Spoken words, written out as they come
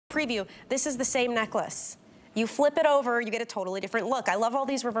preview, this is the same necklace. You flip it over, you get a totally different look. I love all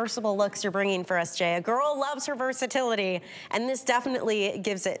these reversible looks you're bringing for us, Jay. A girl loves her versatility, and this definitely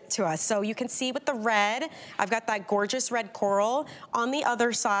gives it to us. So you can see with the red, I've got that gorgeous red coral. On the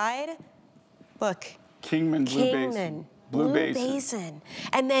other side, look. Kingman, Blue Basin. Blue Basin.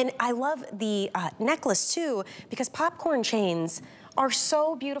 And then I love the necklace too, because popcorn chains are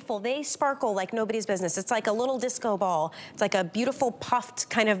so beautiful. They sparkle like nobody's business. It's like a little disco ball. It's like a beautiful puffed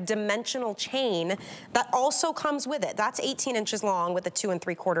kind of dimensional chain that also comes with it. That's 18 inches long with a 2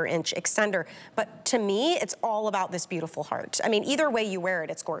 3/4 inch extender. But to me, it's all about this beautiful heart. I mean, either way you wear it,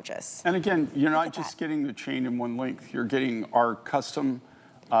 it's gorgeous. And again, you're not just getting the chain in one length. You're getting our custom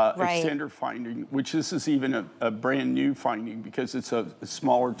extender finding, which this is even a brand new finding because it's a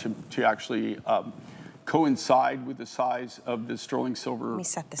smaller to actually coincide with the size of the sterling silver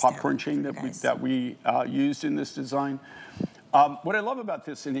popcorn chain that we used in this design. What I love about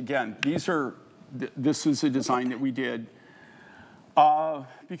this, and again, this is a design that we did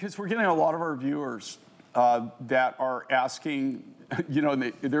because we're getting a lot of our viewers that are asking, you know,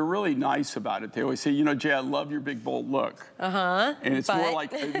 and they're really nice about it. They always say, you know, Jay, I love your big, bold look. And it's more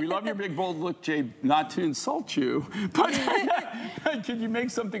like, we love your big, bold look, Jay, not to insult you, but can you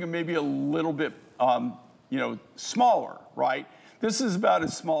make something maybe a little bit, you know, smaller, right? This is about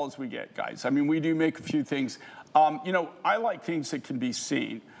as small as we get, guys. I mean, we do make a few things. You know, I like things that can be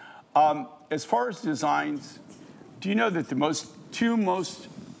seen. As far as designs, do you know that the two most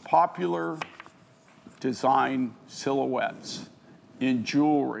popular design silhouettes in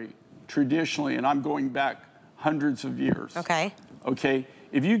jewelry, traditionally, and I'm going back hundreds of years. Okay.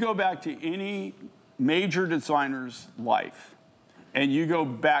 If you go back to any major designer's life, and you go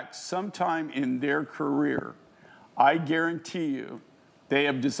back sometime in their career, I guarantee you, they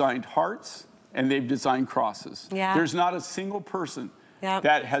have designed hearts and they've designed crosses. There's not a single person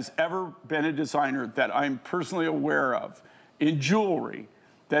that has ever been a designer that I'm personally aware of in jewelry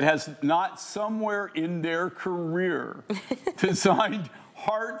that has not somewhere in their career designed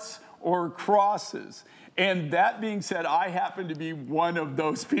hearts or crosses. And that being said, I happen to be one of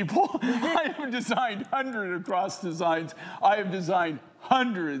those people. I have designed hundreds of cross designs. I have designed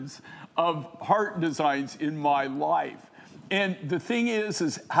hundreds of heart designs in my life. And the thing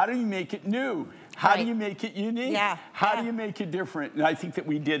is how do you make it new? How do you make it unique? How do you make it different? And I think that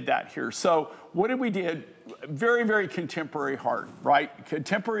we did that here. So what did we did? Very, very contemporary heart, right?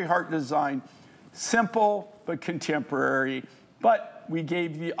 Contemporary heart design, simple but contemporary, but we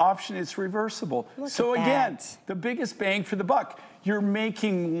gave the option, it's reversible. So again, the biggest bang for the buck. You're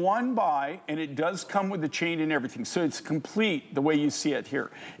making one buy, and it does come with the chain and everything. So it's complete the way you see it here.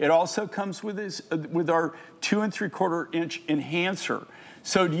 It also comes with our 2 3/4 inch enhancer.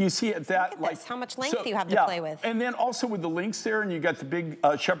 So do you see it that like how much length you have to play with? And then also with the links there, and you got the big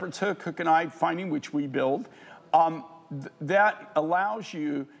shepherd's hook and eye finding, which we build. That allows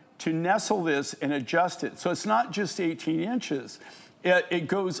you to nestle this and adjust it. So it's not just 18 inches. It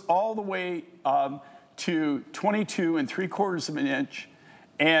goes all the way to 22 3/4 inch,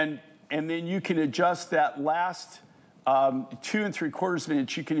 and then you can adjust that last 2 3/4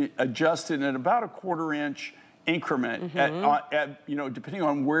 inch. You can adjust it at about a 1/4 inch increment, you know, depending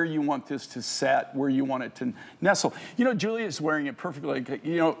on where you want this to set, where you want it to nestle. You know, Julia's wearing it perfectly.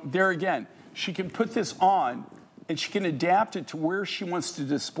 You know, there again, she can put this on and she can adapt it to where she wants to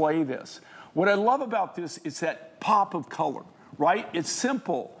display this. What I love about this is that pop of color, right? It's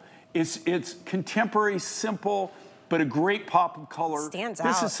simple. It's contemporary, simple, but a great pop of color. Stands out.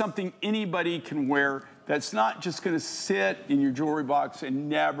 This is something anybody can wear. That's not just going to sit in your jewelry box and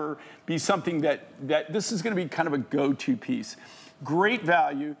never be something that this is going to be kind of a go-to piece. Great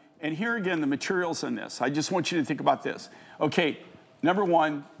value. And here again, the materials in this. I just want you to think about this. Okay, number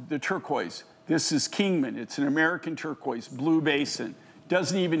one, the turquoise. This is Kingman. It's an American turquoise, Blue Basin.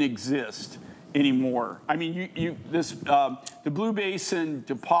 Doesn't even exist anymore. I mean, the Blue Basin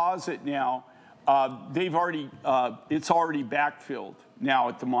deposit now, they've already, it's already backfilled now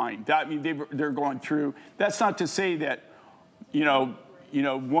at the mine. I mean, they're going through. That's not to say that, you know,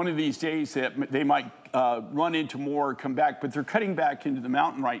 one of these days that they might run into more or come back, but they're cutting back into the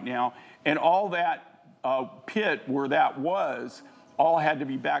mountain right now, and all that pit where that was, all had to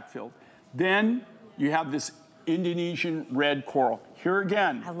be backfilled. Then you have this Indonesian red coral. Here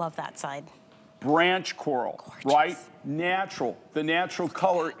again. I love that side. Branch coral, right? Natural, the natural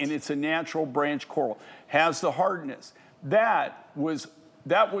color, and it's a natural branch coral. Has the hardness. That was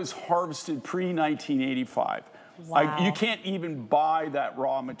harvested pre-1985. Wow. You can't even buy that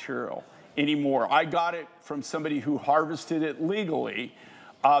raw material anymore. I got it from somebody who harvested it legally,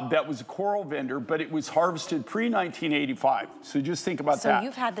 that was a coral vendor, but it was harvested pre-1985. So just think about that. So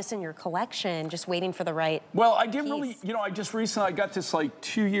you've had this in your collection, just waiting for the right Well, I didn't piece. really, you know, I just recently, I got this like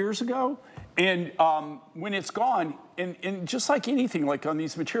 2 years ago. And when it's gone, and just like anything, like on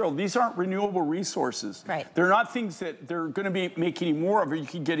these materials, these aren't renewable resources. Right. They're not things that they're going to be make any more of, or you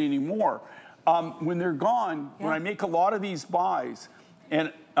can get any more. When they're gone, when I make a lot of these buys,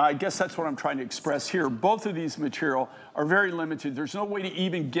 and I guess that's what I'm trying to express here, both of these material are very limited. There's no way to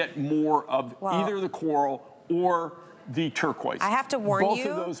even get more of either the coral or the turquoise. I have to warn you. Both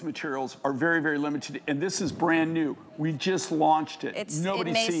of those materials are very, very limited, and this is brand new. We just launched it.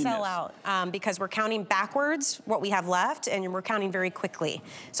 Nobody's seen this. It may sell out because we're counting backwards what we have left, and we're counting very quickly.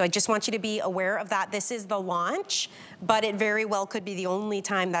 So I just want you to be aware of that. This is the launch, but it very well could be the only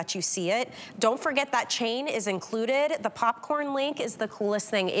time that you see it. Don't forget that chain is included. The popcorn link is the coolest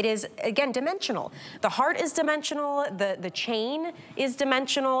thing. It is, again, dimensional. The heart is dimensional. The chain is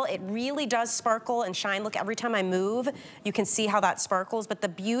dimensional. It really does sparkle and shine. Look, every time I move, you can see how that sparkles. But the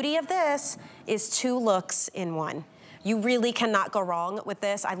beauty of this is 2 looks in one. You really cannot go wrong with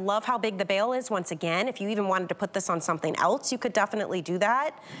this. I love how big the bail is. Once again, if you even wanted to put this on something else, you could definitely do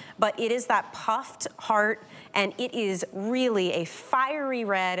that. But it is that puffed heart, and it is really a fiery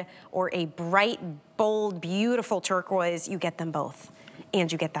red or a bright, bold, beautiful turquoise. You get them both. And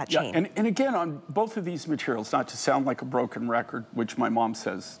you get that chain. Yeah, and again, on both of these materials, not to sound like a broken record, which my mom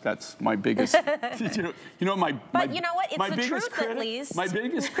says that's my biggest, you know, But you know what? It's my the biggest truth, critic, at least. My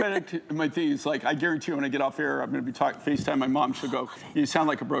biggest critic, my thing is like, I guarantee you when I get off air, I'm going to be FaceTime my mom. She'll go, you sound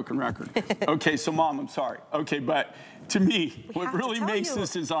like a broken record. Okay, so Mom, I'm sorry. Okay, but to me, what really makes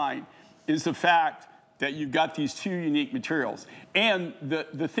this design is the fact that you've got these 2 unique materials. And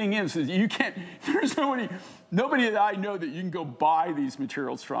the thing is you can't, there's nobody that I know that you can go buy these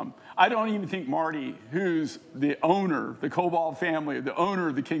materials from. I don't even think Marty, who's the owner, the Cobalt family, the owner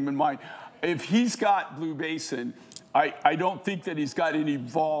of the Kingman mine, if he's got Blue Basin, I don't think that he's got any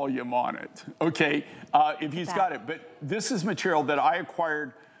volume on it, okay? If he's got it. But this is material that I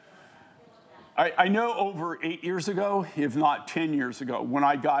acquired, I know over 8 years ago, if not 10 years ago, when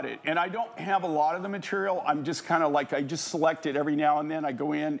I got it. And I don't have a lot of the material. I'm just kind of like, I just select it every now and then. I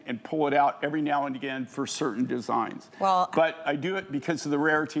go in and pull it out every now and again for certain designs. But I do it because of the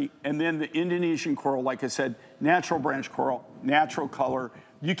rarity. And then the Indonesian coral, like I said, natural branch coral, natural color.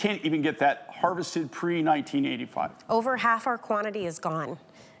 You can't even get that harvested pre-1985. Over half our quantity is gone.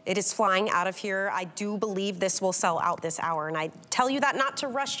 It is flying out of here. I do believe this will sell out this hour. And I tell you that not to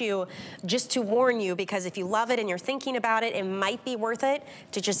rush you, just to warn you, because if you love it and you're thinking about it, it might be worth it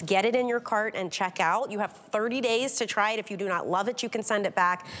to just get it in your cart and check out. You have 30 days to try it. If you do not love it, you can send it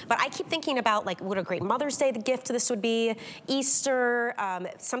back. But I keep thinking about like what a great Mother's Day gift this would be, Easter,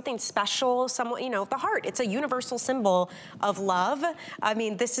 something special, you know, the heart. It's a universal symbol of love. I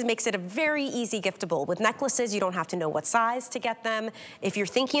mean, makes it a very easy giftable. With necklaces, you don't have to know what size to get them. If you're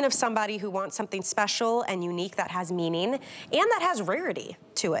thinking of somebody who wants something special and unique that has meaning and that has rarity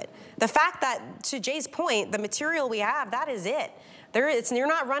to it. The fact that, to Jay's point, the material we have, that is it. You're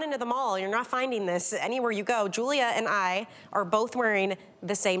not running to the mall. You're not finding this anywhere you go. Julia and I are both wearing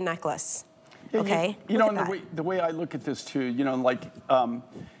the same necklace. Okay? You know, and the way I look at this too, you know,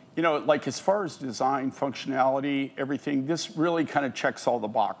 like as far as design, functionality, everything, this really kind of checks all the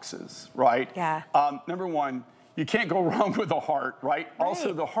boxes, right? Yeah. Number one, you can't go wrong with the heart, right?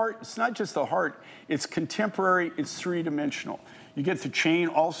 Also, the heart, it's not just the heart, it's contemporary, it's 3-dimensional. You get the chain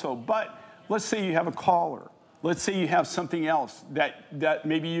also, but let's say you have a collar. Let's say you have something else that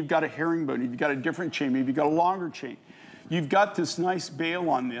maybe you've got a herringbone, you've got a different chain, maybe you've got a longer chain. You've got this nice bail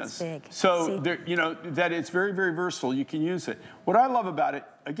on this. Big. So, there, you know, that it's very, very versatile. You can use it. What I love about it,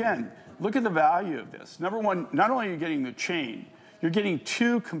 again, look at the value of this. Number one, not only are you getting the chain, you're getting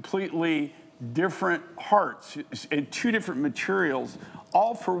 2 completely different hearts and 2 different materials,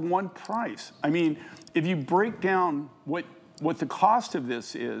 all for one price. I mean, if you break down what the cost of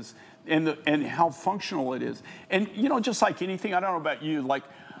this is and how functional it is, and you know, just like anything, I don't know about you, like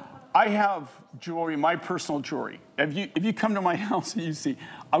I have jewelry, my personal jewelry. If you come to my house and you see,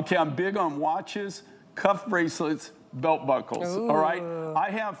 okay, I'm big on watches, cuff bracelets, belt buckles, all right? I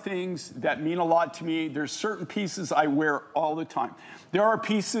have things that mean a lot to me. There's certain pieces I wear all the time. There are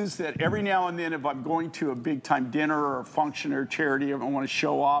pieces that every now and then, if I'm going to a big time dinner or a function or charity, if I want to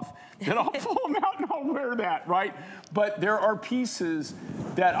show off, then I'll pull them out and I'll wear that, right? But there are pieces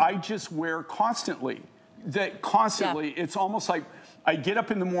that I just wear constantly. It's almost like I get up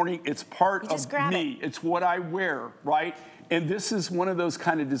in the morning, it's part of me. It's what I wear, right? And this is one of those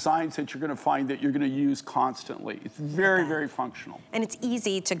kind of designs that you're going to find that you're going to use constantly. It's very, very functional. And it's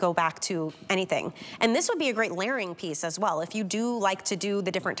easy to go back to anything. And this would be a great layering piece as well. If you do like to do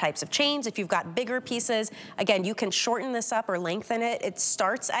the different types of chains, if you've got bigger pieces, again, you can shorten this up or lengthen it. It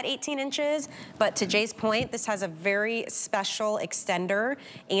starts at 18 inches, but to Jay's point, this has a very special extender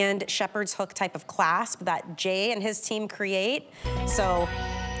and shepherd's hook type of clasp that Jay and his team create. So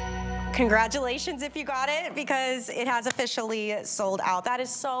congratulations if you got it, because it has officially sold out. That is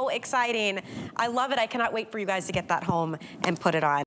so exciting. I love it. I cannot wait for you guys to get that home and put it on.